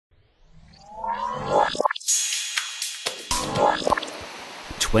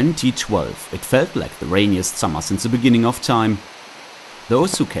2012. It felt like the rainiest summer since the beginning of time.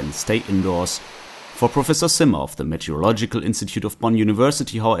 Those who can stay indoors. For Professor Simmer of the Meteorological Institute of Bonn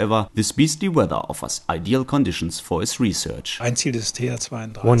University, however, this beastly weather offers ideal conditions for his research. One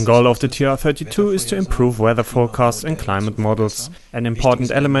goal of the TR32 is to improve weather forecasts and climate models. An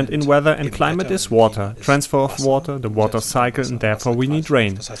important element in weather and climate is water, transfer of water, the water cycle, and therefore we need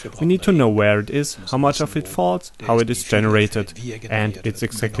rain. We need to know where it is, how much of it falls, how it is generated. And it's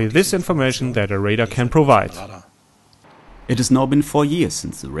exactly this information that a radar can provide. It has now been 4 years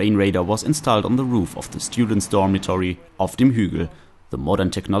since the rain radar was installed on the roof of the students' dormitory auf dem Hügel. The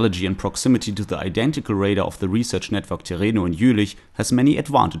modern technology and proximity to the identical radar of the research network Terreno in Jülich has many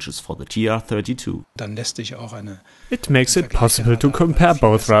advantages for the TR32. It makes it possible to compare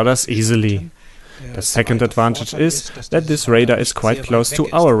both radars easily. The second advantage is that this radar is quite close to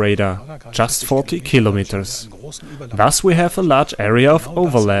our radar, just 40 kilometers. Thus we have a large area of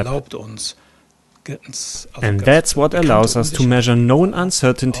overlap. And that's what allows us to measure known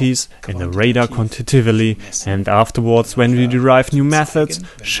uncertainties in the radar quantitatively, and afterwards, when we derive new methods,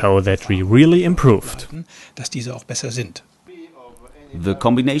 show that we really improved. The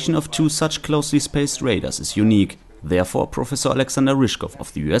combination of two such closely spaced radars is unique. Therefore, Professor Alexander Ryshkov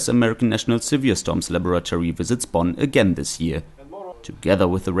of the US-American National Severe Storms Laboratory visits Bonn again this year. Together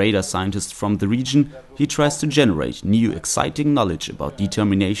with the radar scientists from the region, he tries to generate new exciting knowledge about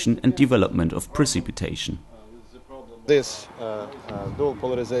determination and development of precipitation. This dual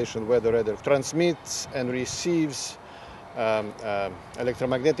polarization weather radar transmits and receives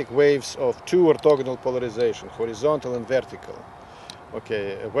electromagnetic waves of two orthogonal polarization, horizontal and vertical.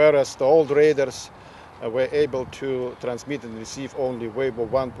 Okay, whereas the old radars were able to transmit and receive only wave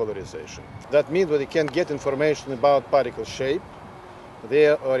of one polarization. That means that they can get information about particle shape,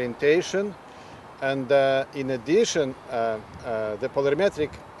 their orientation, and in addition the polarimetric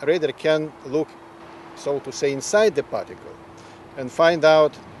radar can look, so to say, inside the particle and find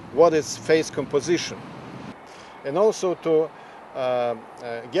out what is phase composition, and also to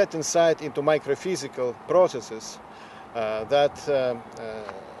get insight into microphysical processes that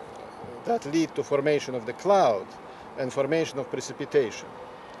lead to formation of the cloud and formation of precipitation.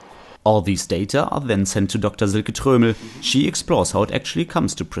 All these data are then sent to Dr. Silke Trömel. She explores how it actually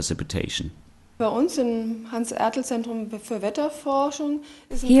comes to precipitation. Here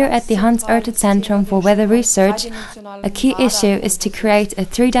at the Hans-Ertel-Zentrum for Weather Research, a key issue is to create a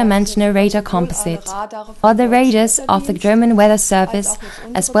three-dimensional radar composite. All the radars of the German Weather Service,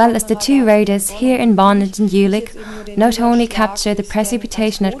 as well as the two radars here in Bonn and in Jülich, not only capture the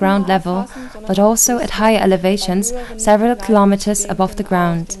precipitation at ground level, but also at higher elevations, several kilometers above the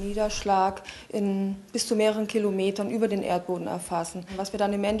ground.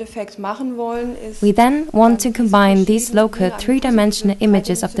 We then want to combine these local three-dimensional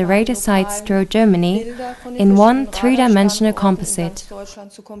images of the radar sites throughout Germany in one three-dimensional composite.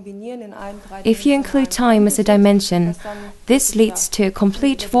 If you include time as a dimension, this leads to a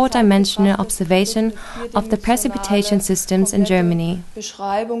complete four-dimensional observation of the precipitation systems in Germany.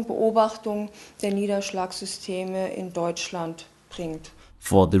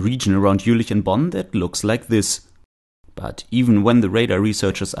 For the region around Jülich and Bonn, that looks like this. But even when the radar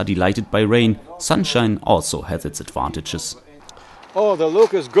researchers are delighted by rain, sunshine also has its advantages. Oh, the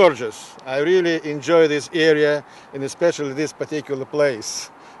look is gorgeous. I really enjoy this area, and especially this particular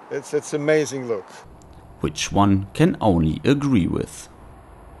place. It's an amazing look. Which one can only agree with.